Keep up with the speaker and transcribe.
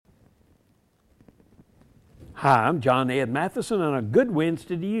Hi, I'm John Ed Matheson, and a good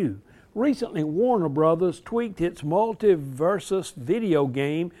Wednesday to you. Recently, Warner Brothers tweaked its multiversus video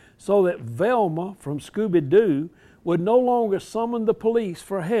game so that Velma from Scooby-Doo would no longer summon the police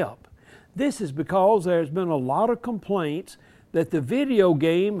for help. This is because there's been a lot of complaints that the video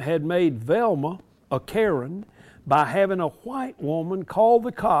game had made Velma a Karen by having a white woman call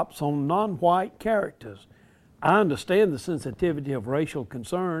the cops on non-white characters. I understand the sensitivity of racial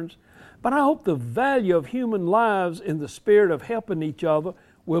concerns, but I hope the value of human lives in the spirit of helping each other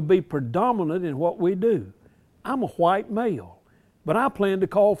will be predominant in what we do. I'm a white male, but I plan to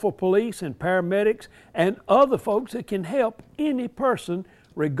call for police and paramedics and other folks that can help any person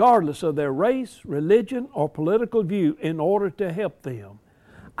regardless of their race, religion, or political view in order to help them.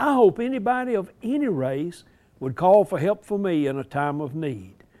 I hope anybody of any race would call for help for me in a time of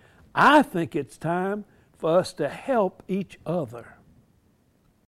need. I think it's time for us to help each other.